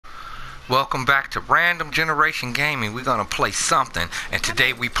Welcome back to Random Generation Gaming. We're gonna play something, and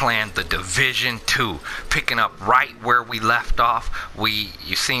today we playing The Division 2, picking up right where we left off.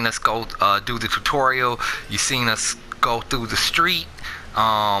 You seen us go do the tutorial. You seen us go through the street.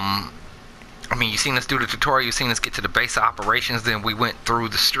 You seen us do the tutorial. You seen us get to the base of operations. Then we went through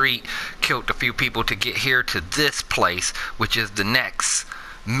the street, killed a few people to get here to this place, which is the next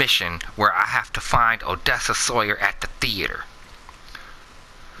mission where I have to find Odessa Sawyer at the theater.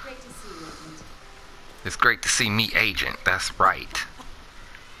 It's great to see me, Agent. That's right.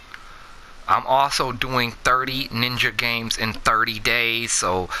 I'm also doing 30 Ninja games in 30 days,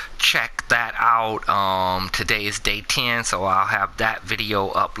 so check that out. Today is day 10, so I'll have that video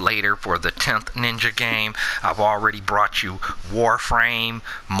up later for the 10th Ninja game. I've already brought you Warframe,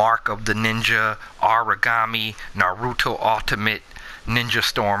 Mark of the Ninja, Origami, Naruto Ultimate, Ninja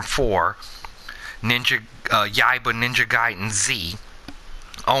Storm 4, Yaiba Ninja Gaiden Z,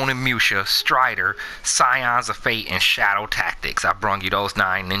 Onimusha, Strider, Scions of Fate, and Shadow Tactics. I brung you those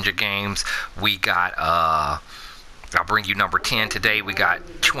 9 ninja games. We got I'll bring you number 10 today. We got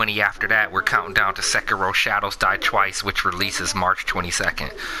 20 after that. We're counting down to Sekiro Shadows Die Twice, which releases March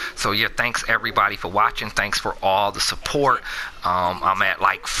 22nd. So yeah, thanks everybody for watching. Thanks for all the support. I'm at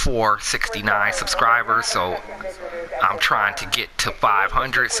like 469 subscribers, so I'm trying to get to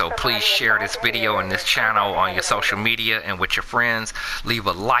 500. So please share this video and this channel on your social media and with your friends. Leave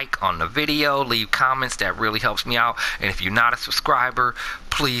a like on the video. Leave comments. That really helps me out. And if you're not a subscriber,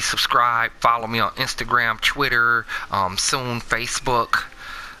 please subscribe. Follow me on Instagram, Twitter, soon Facebook.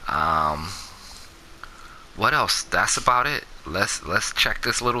 What else? That's about it. Let's check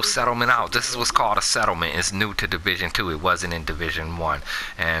this little settlement out. This is what's called a settlement. It's new to Division 2. It wasn't in Division 1.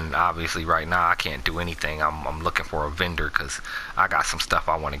 And obviously right now I can't do anything. I'm looking for a vendor because I got some stuff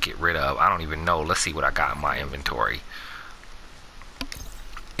I want to get rid of. I don't even know. Let's see what I got in my inventory.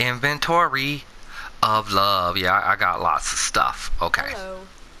 Inventory of love. Yeah, I got lots of stuff. Okay.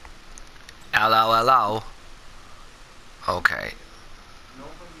 Hello. Okay.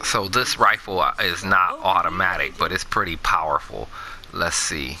 So this rifle is not automatic, but it's pretty powerful. Let's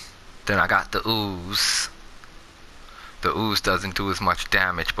see. Then I got the ooze. The ooze doesn't do as much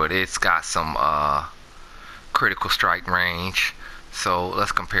damage, but it's got some critical strike range. So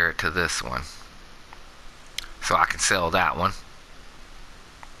let's compare it to this one. So I can sell that one.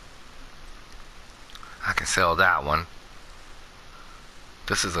 I can sell that one.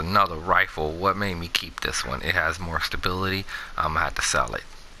 This is another rifle. What made me keep this one? It has more stability. I'm gonna have to sell it.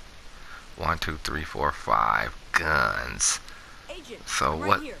 1, 2, 3, 4, 5 guns. Agent, so I'm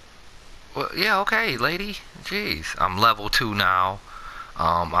what? Right here. Well, yeah, okay, lady. Jeez, I'm level 2 now.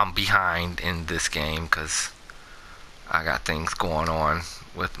 I'm behind in this game because I got things going on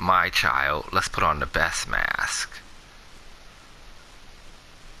with my child. Let's put on the best mask.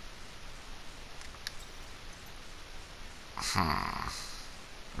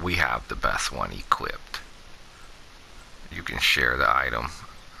 We have the best one equipped. You can share the item.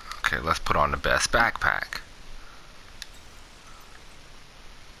 Okay, let's put on the best backpack.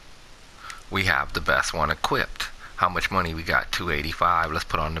 We have the best one equipped. How much money we got? 285. Let's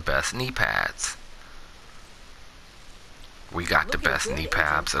put on the best knee pads. We got the best knee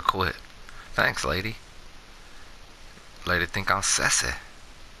pads equipped. Thanks, lady. Lady think I'm sassy.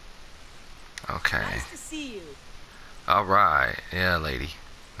 Okay. Nice to see you. Alright. Yeah, lady.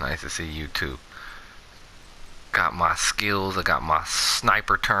 Nice to see you too. Got my skills. I got my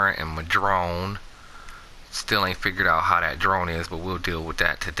sniper turret and my drone. Still ain't figured out how that drone is, but we'll deal with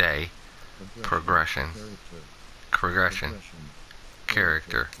that today. Progression.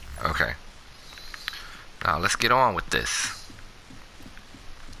 Character. Okay. Now let's get on with this.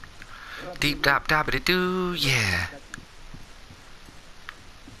 Deep dop doppity doo. Yeah.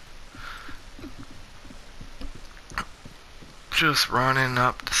 Just running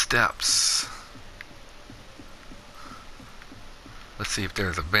up the steps. Let's see if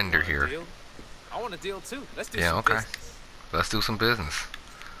there's a vendor here. I want a deal too. Let's do yeah, some okay. business. Let's do some business.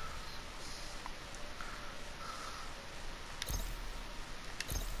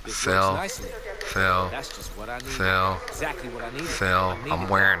 Sell. Sell. That's just what I need. Sell. Exactly what I need. Sell. I'm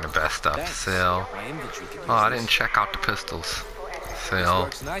wearing the best stuff. Sell. Oh, I didn't check out the pistols. Sell.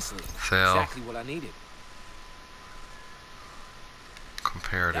 Sell. Exactly what I needed.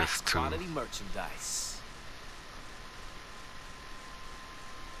 Compare this to quality merchandise.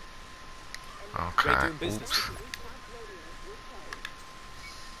 okay. Oops.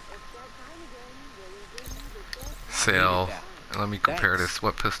 Sell. Let me compare this.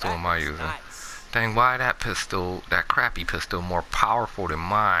 What pistol am I using? Dang, why that pistol, that crappy pistol, more powerful than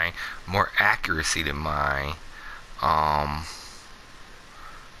mine, more accuracy than mine.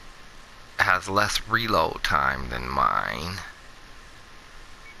 has less reload time than mine.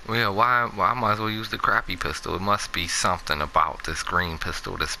 Well, yeah, why I might as well use the crappy pistol. It must be something about this green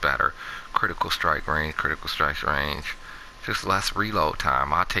pistol that's better. Critical strike range, just less reload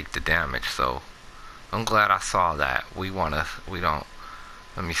time. I'll take the damage, so I'm glad I saw that. We don't,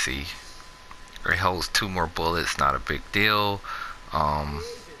 let me see. It holds 2 more bullets, not a big deal.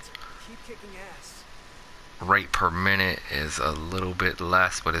 Rate per minute is a little bit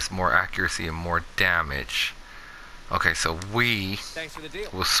less, but it's more accuracy and more damage. Okay, so we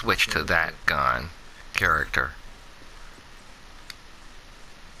will switch to that gun character.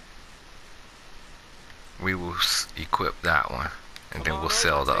 We will equip that one, and then we'll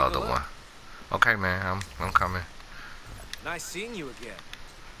sell the other one. Okay, man, I'm coming. Nice seeing you again.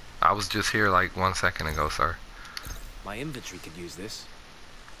 I was just here like 1 second ago, sir. My inventory could use this.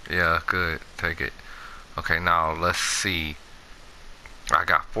 Yeah, good. Take it. Okay, now let's see. I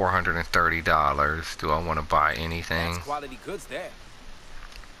got $430. Do I want to buy anything? That's quality goods there.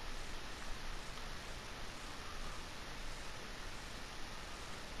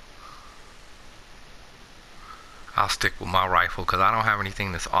 I'll stick with my rifle because I don't have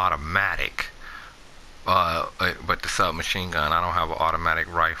anything that's automatic. But the submachine gun, I don't have an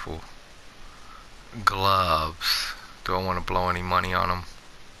automatic rifle. Gloves. Do I want to blow any money on them?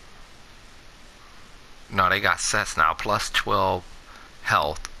 No, they got sets now. Plus 12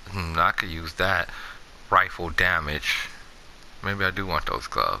 health. I could use that. Rifle damage. Maybe I do want those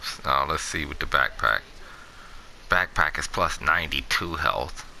gloves. Now let's see with the backpack. Backpack is plus 92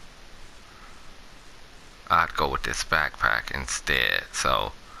 health. I'd go with this backpack instead.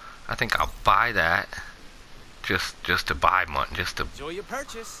 So I think I'll buy that. Just to buy money. Just to enjoy your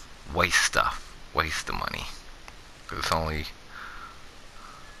purchase. Waste stuff. Waste the money. It's only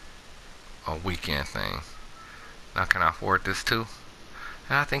a weekend thing. Now can I afford this too?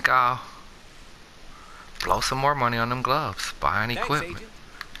 And I think I'll blow some more money on them gloves. Buy an equipment. Agent.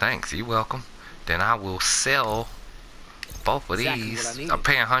 Thanks, you're welcome. Then I will sell both of these. I'm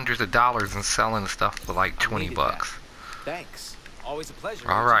paying hundreds of dollars and selling stuff for like 20 bucks. Thanks. Always a pleasure.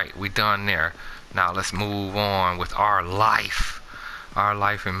 Alright, we done there. Now let's move on with our life. Our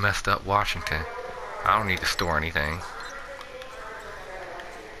life in messed up Washington. I don't need to store anything.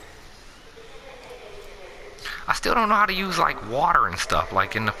 I still don't know how to use like water and stuff.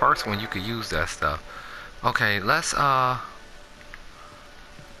 Like in the first one you could use that stuff. Okay, let's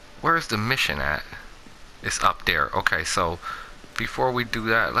where's the mission at? It's up there. Okay, so before we do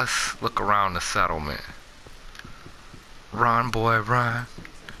that, let's look around the settlement. Run, boy, run.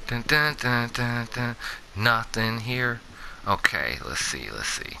 Dun, dun, dun, dun, dun. Nothing here. Okay, let's see.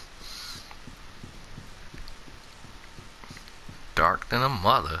 Dark than a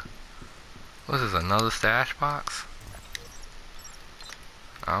mother. What is this, another stash box?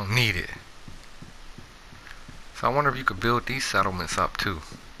 I don't need it. So I wonder if you could build these settlements up too.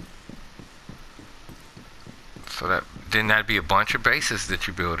 So then that'd be a bunch of bases that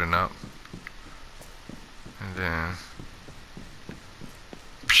you're building up. And then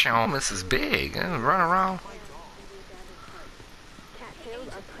this is big. Run around. Cattails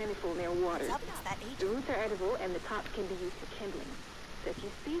are plentiful near water. The roots are edible and the tops can be used for kindling. So if you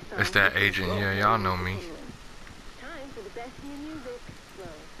see some, it's that agent, yeah, y'all know me. Time for the best new music. Well,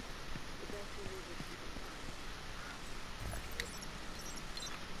 the best new music.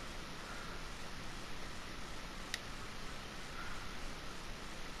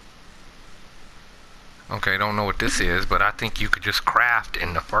 Okay, don't know what this is, but I think you could just craft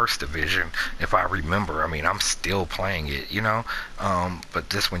in the first division, if I remember. I mean, I'm still playing it, you know? But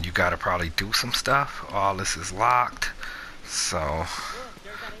this one, you gotta probably do some stuff. All this is locked. So,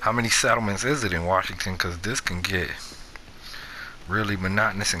 how many settlements is it in Washington? Because this can get really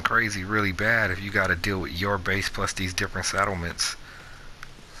monotonous and crazy really bad if you gotta deal with your base plus these different settlements.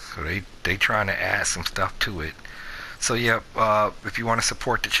 So they trying to add some stuff to it. So yeah, if you want to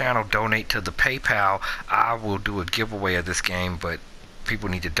support the channel, donate to the PayPal. I will do a giveaway of this game, but people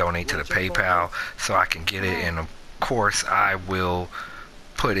need to donate to the PayPal so I can get it. And of course, I will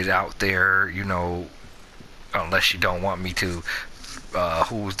put it out there, you know, unless you don't want me to.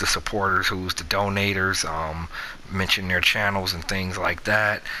 Who's the supporters, who's the donators, mention their channels and things like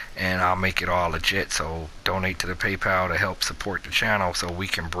that, and I'll make it all legit. So donate to the PayPal to help support the channel so we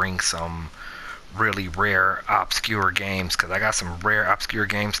can bring some really rare obscure games, because I got some rare obscure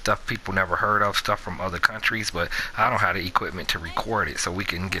game stuff people never heard of, stuff from other countries, but I don't have the equipment to record it, so we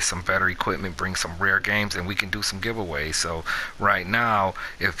can get some better equipment, bring some rare games, and we can do some giveaways. So right now,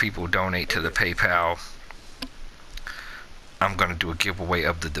 if people donate to the PayPal, I'm gonna do a giveaway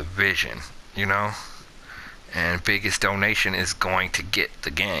of the Division, you know, and biggest donation is going to get the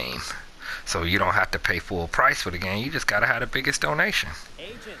game. So you don't have to pay full price for the game. You just gotta have the biggest donation.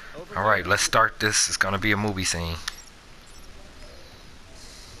 Alright, let's start this. It's gonna be a movie scene.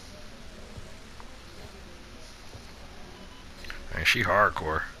 And she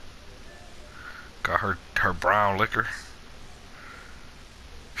hardcore. Got her brown liquor.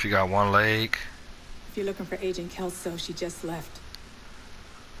 She got one leg. If you're looking for Agent Kelso, she just left.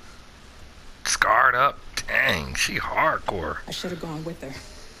 Scarred up. Dang, she hardcore. I should have gone with her.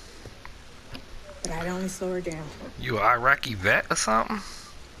 But I'd only slow her down. You an Iraqi vet or something?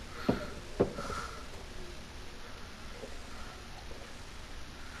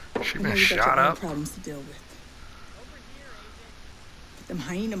 She been shot up. Problems to deal with. But them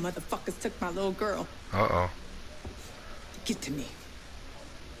hyena motherfuckers took my little girl. Uh-oh. Get to me.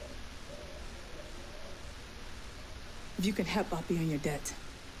 If you can help, I'll be on your debt.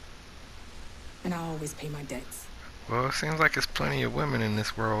 And I'll always pay my debts. Well, it seems like there's plenty of women in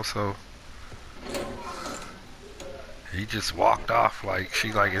this world, so... He just walked off like,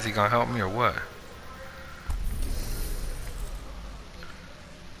 she like, is he gonna help me or what?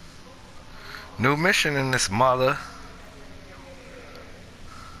 New mission in this mother.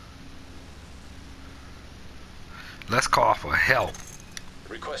 Let's call for help.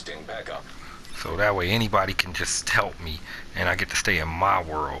 Requesting backup. So that way anybody can just help me and I get to stay in my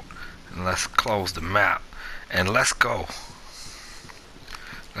world. And let's close the map and let's go.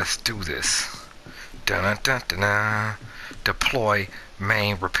 Let's do this. Dun dun dun dun dun. Deploy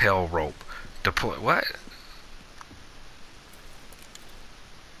main rappel rope. Deploy what?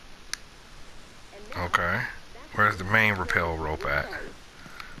 Okay. Where's the main rappel rope at?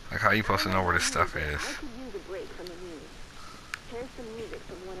 Like how you supposed to know where this stuff is? I could use a break from the news. Here's some music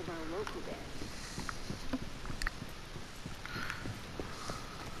from one of our local bands.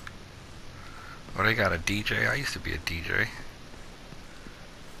 Oh, they got a DJ? I used to be a DJ.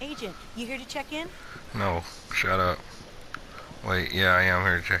 Agent, you here to check in? No, shut up. Wait, yeah, I am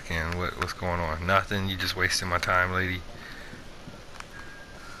here to check in. What's going on? Nothing. You just wasting my time, lady.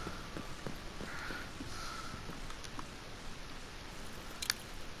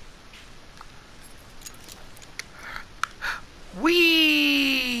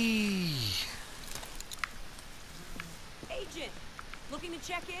 Wee! Agent, looking to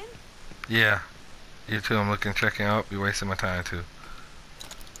check in? Yeah. You too, I'm looking, checking up. You're wasting my time too.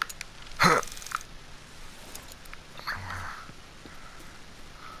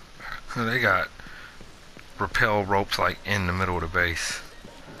 They got rappel ropes like in the middle of the base.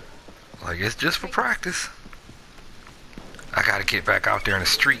 Like it's just for practice. I gotta get back out there in the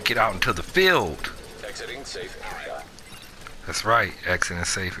street, get out into the field. Exiting safe area. That's right, exiting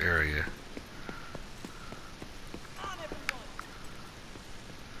safe area.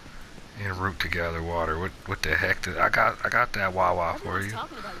 En route to gather water. What the heck? I got that Wawa for you.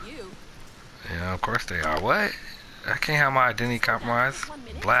 Talking about you. Yeah, of course they are. What? I can't have my identity compromised.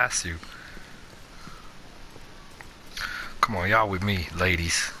 Blast you. Come on, y'all with me,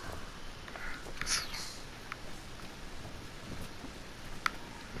 ladies.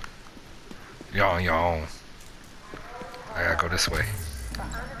 Y'all on your own. I gotta go this way.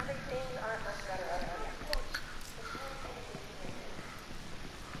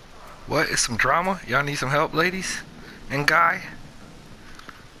 What? Is some drama? Y'all need some help, ladies and guy?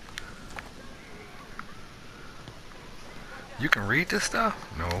 You can read this stuff?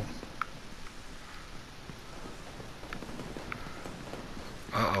 No.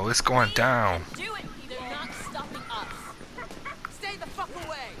 Uh-oh, it's going down. Do it! They're not stopping us. Stay the fuck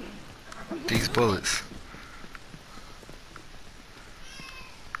away! These bullets.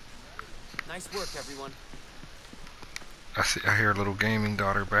 Nice work, everyone. I hear a little gaming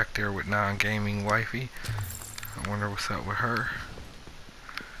daughter back there with non-gaming wifey. I wonder what's up with her.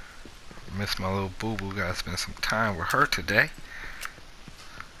 Miss my little boo-boo. Gotta spend some time with her today.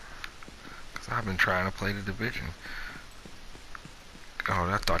 Cause I've been trying to play the Division. Oh,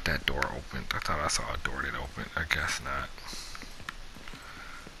 I thought that door opened. I thought I saw a door that opened. I guess not.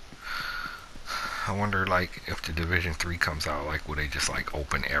 I wonder, like, if the Division 3 comes out, like, will they just, like,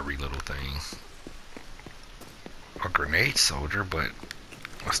 open every little thing? A grenade soldier, but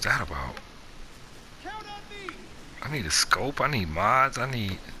what's that about? I need a scope, I need mods, I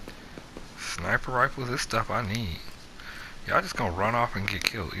need sniper rifles, this stuff I need. Y'all just gonna run off and get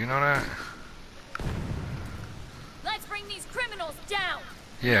killed, you know that? Let's bring these criminals down!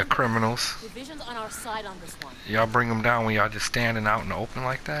 Yeah, criminals. Division's on our side on this one. Y'all bring them down when y'all just standing out in the open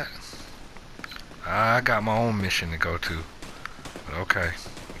like that? I got my own mission to go to. But okay,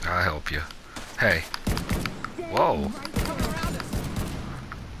 I'll help you. Hey. Whoa.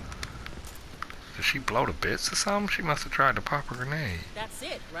 Did she blow to bits or something? She must have tried to pop a grenade. That's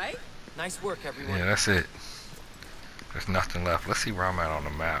it, right? Nice work, everyone. Yeah, that's it. There's nothing left. Let's see where I'm at on the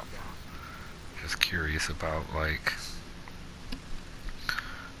map. Just curious about, like,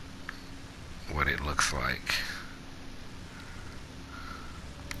 what it looks like.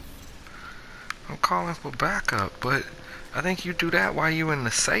 I'm calling for backup, but I think you do that while you're in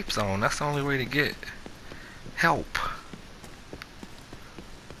the safe zone. That's the only way to get help.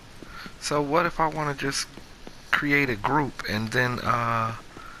 So what if I want to just create a group and then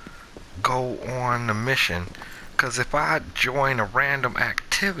go on the mission? Because if I join a random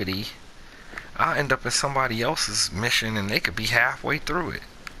activity, I'll end up in somebody else's mission and they could be halfway through it.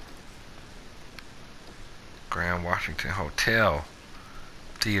 Grand Washington Hotel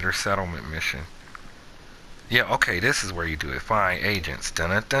Theater Settlement Mission. Yeah, okay, this is where you do it. Find agents.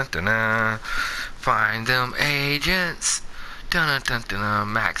 Dun-dun-dun-dun-dun. Find them agents.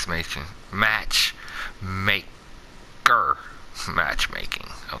 Dun-dun-dun-dun-dun. Matchmaking. Matchmaking.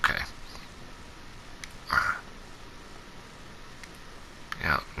 Okay.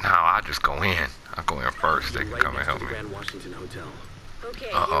 Yeah, now I just go in. I go in first. They can come and help me. Grand Washington Hotel.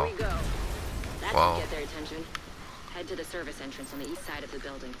 Okay, Uh-oh. here we go. That Whoa. should get their attention. Head to the service entrance on the east side of the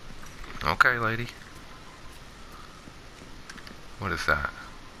building. Okay, lady. What is that?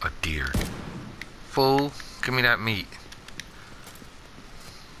 A deer. Fool, give me that meat.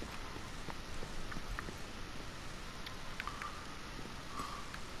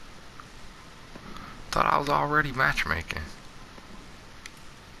 Thought I was already matchmaking.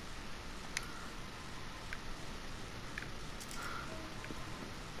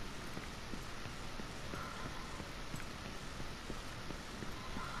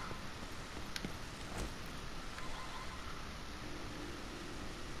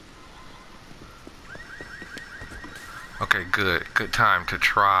 Okay, good. Good time to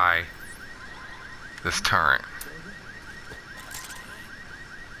try this turret.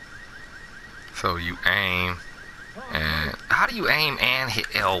 So you aim, and how do you aim and hit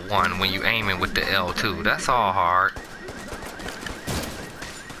L1 when you aiming with the L2? That's all hard.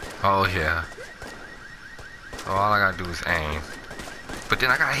 Oh yeah. So all I gotta do is aim. But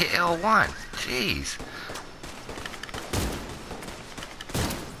then I gotta hit L1. Jeez.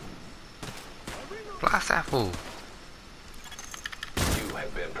 Blast that fool. You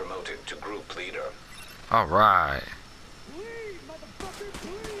have been promoted to group leader. Alright.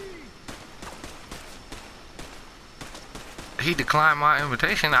 He declined my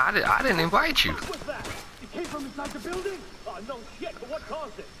invitation. I didn't invite you. What was that? It came from inside the building? Oh, no shit, but what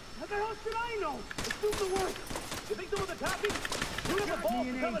caused it? How the hell should I know? Assume the worst. You think someone's attacking? You have a ball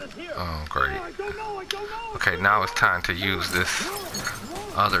coming us here. Oh, great. Oh, I don't know. Okay, now it's time to use this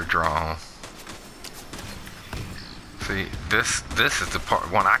other drone. See, this is the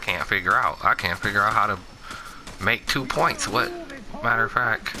one I can't figure out. I can't figure out how to make 2 points. What? Matter of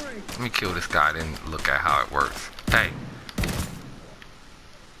fact, let me kill this guy, then look at how it works. Hey.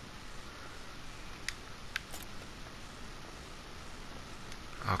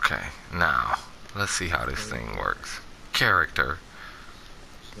 Okay, now let's see how this thing works. Character.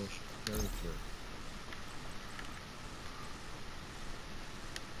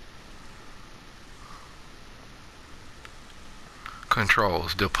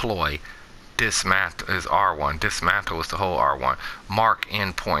 Controls. Deploy. Dismantle is R1. Dismantle is the whole R1. Mark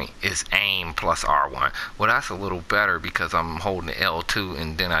endpoint is aim plus R1. Well, that's a little better because I'm holding the L2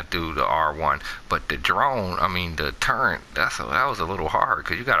 and then I do the R1. But the drone, I mean the turret, that was a little hard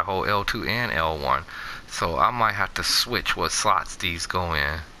because you got to hold L2 and L1. So I might have to switch what slots these go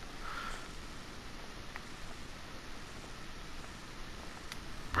in.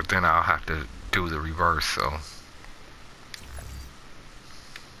 But then I'll have to do the reverse, so.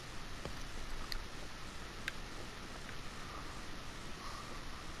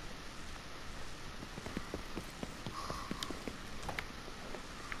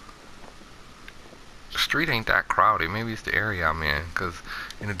 Street ain't that crowded. Maybe it's the area I'm in, because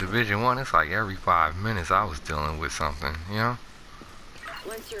in the Division 1 it's like every 5 minutes I was dealing with something, you know?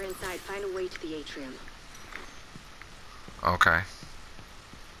 Once you're inside, find a way to the atrium. Okay.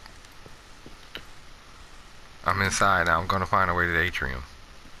 I'm inside now. I'm gonna find a way to the atrium.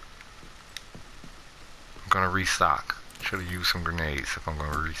 I'm gonna restock. Should have used some grenades if I'm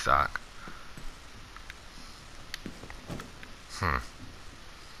gonna restock.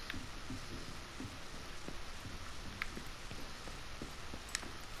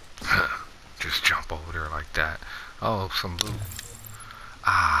 Just jump over there like that. Oh, some loot.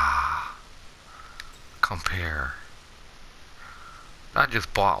 Ah. Compare. I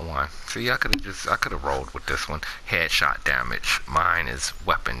just bought one. See, I could have rolled with this one. Headshot damage. Mine is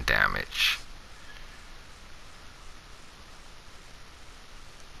weapon damage.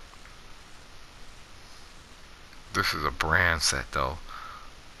 This is a brand set though.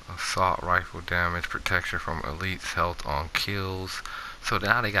 Assault rifle damage, protection from elites, health on kills. So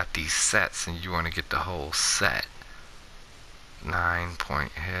now they got these sets and you want to get the whole set.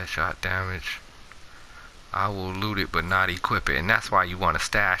 9-point headshot damage. I will loot it but not equip it. And that's why you want to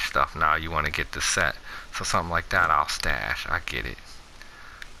stash stuff now. You want to get the set. So something like that I'll stash. I get it.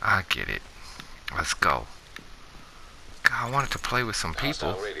 I get it. Let's go. God, I wanted to play with some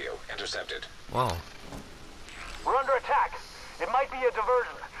people. Hostile radio intercepted. Whoa. We're under attack. It might be a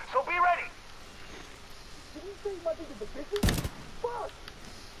diversion, so be ready. Did you say it might be the division? Fuck!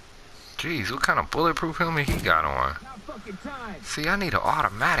 Jeez, what kind of bulletproof helmet he got on? Now fucking time. See, I need an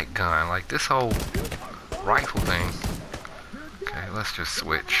automatic gun, like this whole rifle thing. Okay, let's just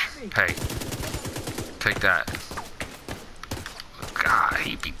switch. Hey, take that. God,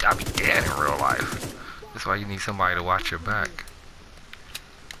 I'd be dead in real life. That's why you need somebody to watch your back.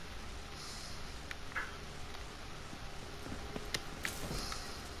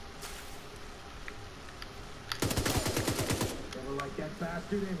 Never like that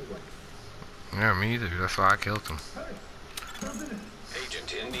bastard anyway. Yeah, me either. That's why I killed him.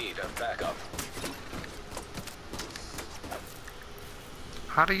 Agent in need of backup.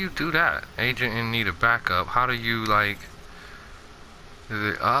 How do you do that? Agent in need of backup. How do you, like...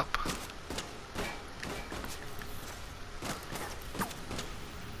 Is it up?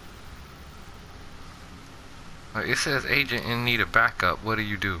 Like, it says agent in need of backup. What do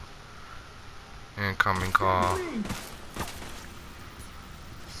you do? Incoming call.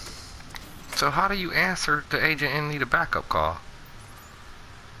 So how do you answer the agent in need of backup call?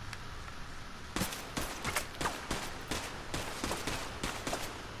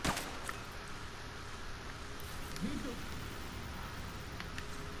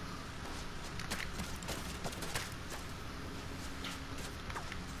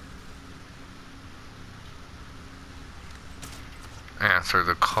 Answer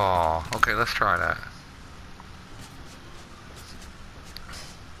the call. Okay, let's try that.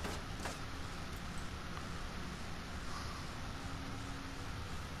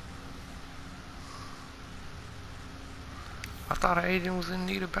 I thought an agent was in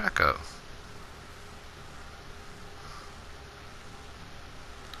need of backup.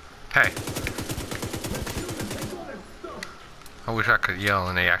 Hey. I wish I could yell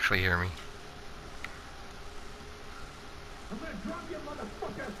and they actually hear me.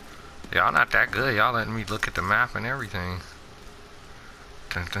 Y'all not that good. Y'all letting me look at the map and everything.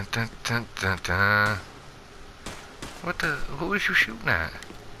 Dun, dun, dun, dun, dun, dun. What the? Who is you shooting at?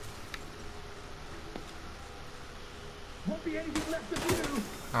 Won't be anything left of you.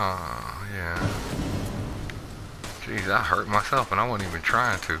 Oh, yeah. Jeez, I hurt myself and I wasn't even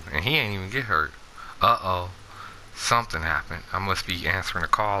trying to. And he ain't even get hurt. Uh-oh. Something happened. I must be answering a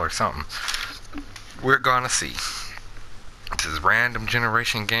call or something. We're gonna see. This is Random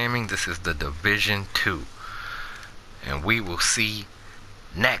Generation Gaming. This is the Division 2. And we will see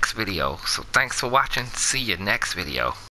next video. So thanks for watching. See you next video.